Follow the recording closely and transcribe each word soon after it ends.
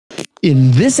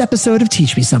In this episode of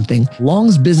Teach Me Something,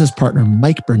 Long's business partner,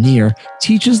 Mike Bernier,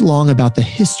 teaches Long about the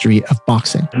history of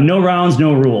boxing. No rounds,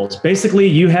 no rules. Basically,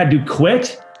 you had to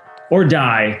quit or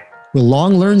die. Will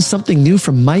Long learn something new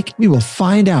from Mike? We will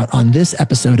find out on this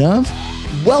episode of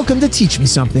Welcome to Teach Me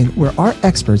Something, where our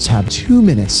experts have 2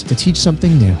 minutes to teach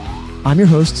something new. I'm your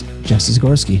host, Jesse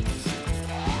Zagorsky.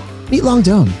 Meet Long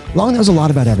Doan. Long knows a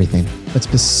lot about everything, but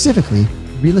specifically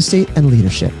real estate and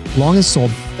leadership. Long has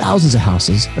sold thousands of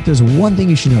houses, but there's one thing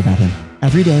you should know about him.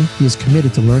 Every day, he is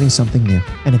committed to learning something new.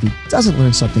 And if he doesn't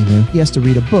learn something new, he has to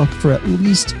read a book for at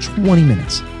least 20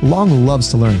 minutes. Long loves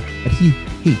to learn, but he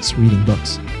hates reading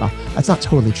books. Well, that's not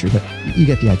totally true, but you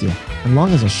get the idea. And Long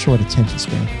has a short attention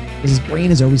span, because his brain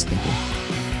is always thinking,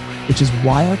 which is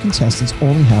why our contestants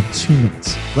only have 2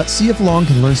 minutes. Let's see if Long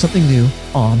can learn something new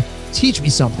on Teach Me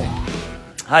Something.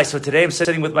 Hi, so today I'm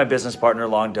sitting with my business partner,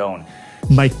 Long Doan.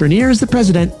 Mike Bernier is the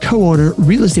president, co-owner,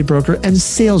 real estate broker, and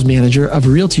sales manager of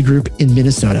Realty Group in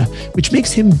Minnesota, which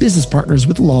makes him business partners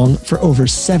with Long for over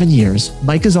 7 years.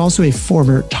 Mike is also a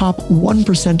former top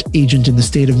 1% agent in the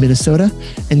state of Minnesota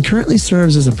and currently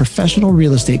serves as a professional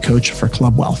real estate coach for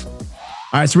Club Wealth.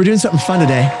 All right, so we're doing something fun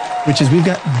today, which is we've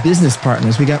got business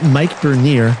partners. We got Mike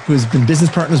Bernier, who has been business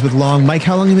partners with Long. Mike,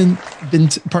 how long have you been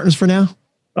partners for now?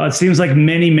 It seems like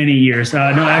many, many years. No,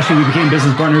 actually, we became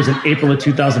business partners in April of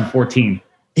 2014.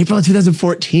 April of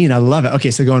 2014. I love it.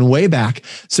 Okay, so going way back.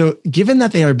 So given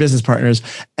that they are business partners,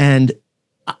 and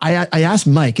I asked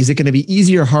Mike, is it going to be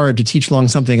easy or hard to teach Long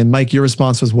something? And Mike, your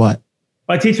response was what?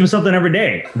 I teach him something every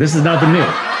day. This is nothing new.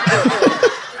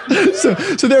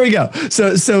 So there we go.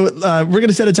 So we're going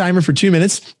to set a timer for 2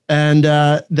 minutes, and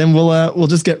then we'll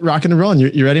just get rocking and rolling.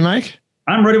 You ready, Mike?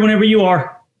 I'm ready whenever you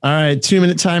are. All right,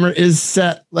 2-minute timer is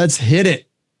set. Let's hit it.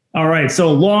 All right.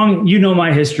 So Long, you know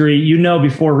my history. You know,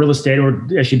 before real estate, or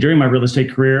actually during my real estate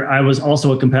career, I was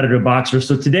also a competitive boxer.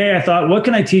 So today I thought, what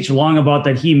can I teach Long about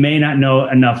that he may not know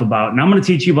enough about? And I'm going to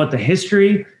teach you about the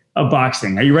history of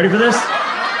boxing. Are you ready for this?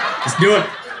 Let's do it.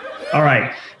 All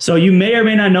right. So you may or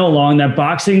may not know, Long, that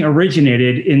boxing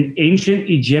originated in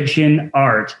ancient Egyptian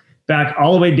art, back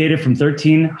all the way dated from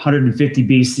 1350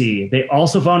 BC. They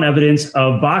also found evidence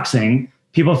of boxing,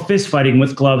 people fist fighting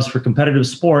with gloves for competitive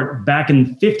sport, back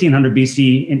in 1500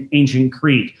 BC in ancient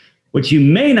Crete. What you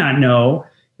may not know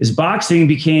is boxing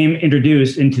became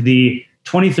introduced into the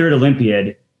 23rd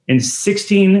Olympiad in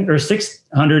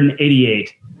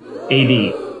 688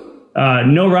 AD.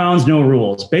 No rounds, no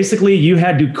rules. Basically, you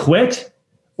had to quit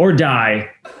or die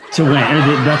to win.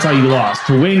 And that's how you lost.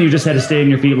 To win, you just had to stay on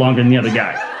your feet longer than the other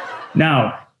guy.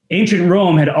 Now, ancient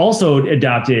Rome had also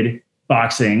adopted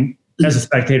boxing as a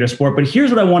spectator sport. But here's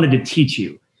what I wanted to teach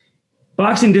you.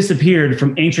 Boxing disappeared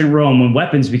from ancient Rome when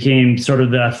weapons became sort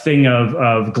of the thing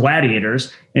of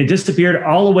gladiators. And it disappeared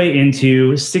all the way into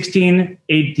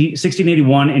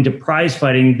 1681 into prize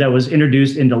fighting that was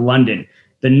introduced into London.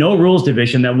 The no rules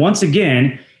division that, once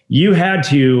again, you had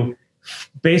to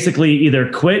basically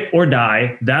either quit or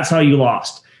die. That's how you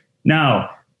lost. Now,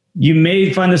 you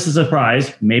may find this a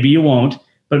surprise. Maybe you won't.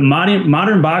 But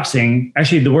modern boxing,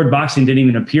 actually the word boxing didn't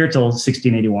even appear till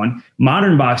 1681.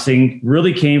 Modern boxing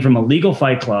really came from illegal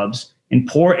fight clubs in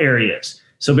poor areas.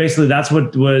 So basically that's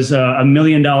what was a $1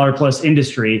 million plus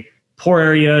industry, poor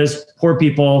areas, poor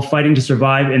people fighting to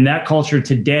survive. And that culture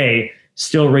today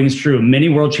still rings true. Many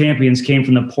world champions came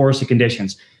from the poorest of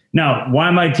conditions. Now, why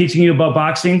am I teaching you about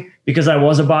boxing? Because I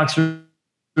was a boxer,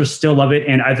 still love it.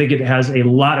 And I think it has a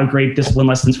lot of great discipline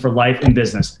lessons for life and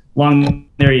business. Long,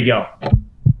 there you go.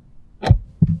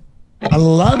 I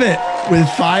love it. With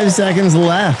 5 seconds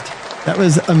left. That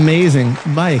was amazing.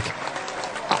 Mike,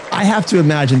 I have to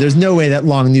imagine there's no way that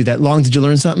Long knew that. Long, did you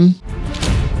learn something?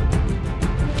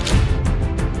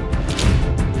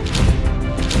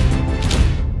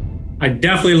 I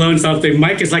definitely learned something.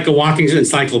 Mike is like a walking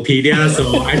encyclopedia,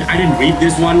 so I didn't read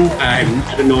this one. I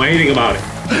didn't know anything about it.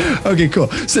 Okay, cool.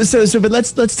 But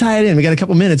let's tie it in. We got a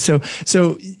couple minutes. So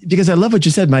because I love what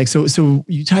you said, Mike. So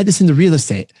you tied this into real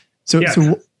estate. So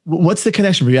what's the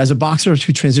connection for you as a boxer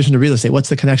to transition to real estate? What's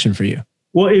the connection for you?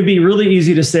 Well, it'd be really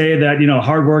easy to say that,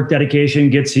 hard work,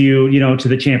 dedication gets you, to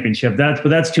the championship. But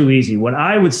that's too easy. What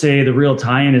I would say the real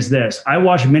tie-in is this. I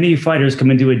watch many fighters come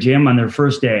into a gym on their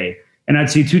first day, and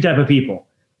I'd see 2 types of people.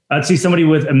 I'd see somebody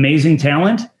with amazing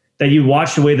talent that you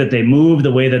watch the way that they move,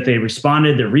 the way that they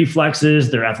responded, their reflexes,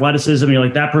 their athleticism. You're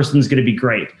like, that person's going to be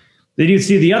great. Then you'd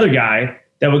see the other guy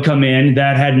that would come in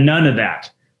that had none of that.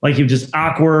 Like, he was just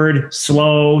awkward,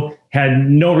 slow, had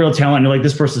no real talent. And you're like,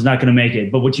 this person's not going to make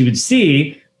it. But what you would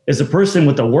see is a person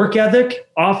with the work ethic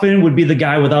often would be the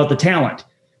guy without the talent.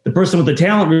 The person with the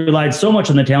talent relied so much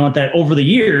on the talent that over the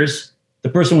years, the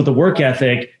person with the work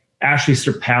ethic actually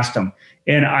surpassed them.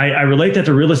 And I relate that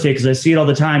to real estate because I see it all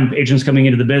the time. Agents coming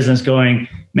into the business going,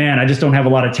 man, I just don't have a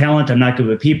lot of talent. I'm not good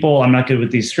with people. I'm not good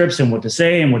with these scripts and what to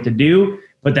say and what to do.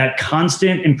 But that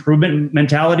constant improvement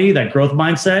mentality, that growth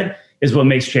mindset is what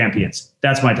makes champions.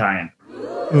 That's my tie-in.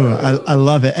 Ooh, I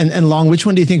love it. And Long, which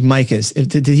one do you think Mike is?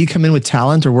 Did he come in with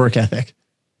talent or work ethic?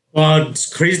 Well,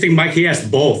 it's crazy thing, Mike, he has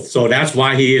both. So that's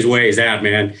why he is where he's at,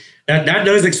 man. That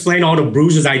does explain all the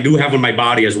bruises I do have on my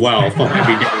body as well from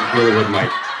every day dealing with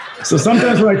Mike. So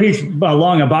sometimes when I teach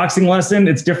Long a boxing lesson,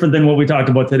 it's different than what we talked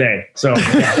about today. So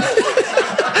yeah.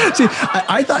 See,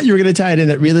 I thought you were going to tie it in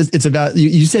that it's about,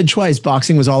 you said twice,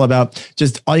 boxing was all about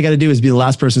just all you got to do is be the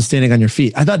last person standing on your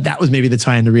feet. I thought that was maybe the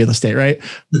tie into real estate, right?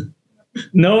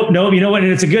 No, you know what?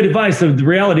 And it's a good advice. The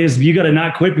reality is you got to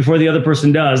not quit before the other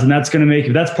person does. And that's going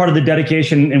to that's part of the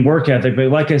dedication and work ethic. But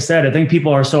like I said, I think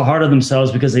people are so hard on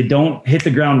themselves because they don't hit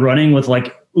the ground running with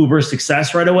like uber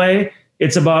success right away.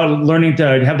 It's about learning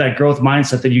to have that growth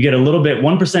mindset that you get a little bit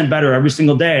 1% better every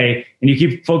single day. And you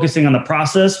keep focusing on the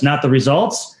process, not the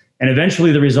results. And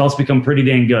eventually the results become pretty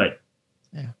dang good.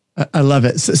 Yeah, I love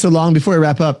it. So Long, before I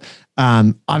wrap up,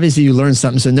 obviously you learned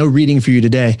something. So no reading for you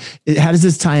today. How does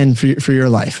this tie in for your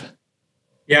life?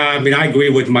 Yeah, I mean, I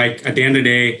agree with Mike. At the end of the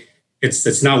day,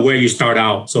 it's not where you start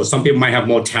out. So some people might have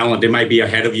more talent. They might be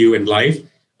ahead of you in life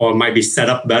or might be set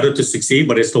up better to succeed,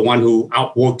 but it's the one who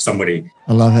outworks somebody.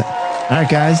 I love it. All right,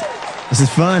 guys, this is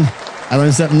fun. I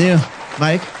learned something new.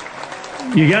 Mike?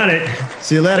 You got it.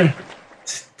 See you later.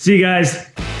 See you guys.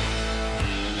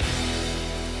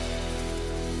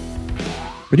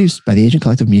 Produced by the Agent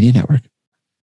Collective Media Network.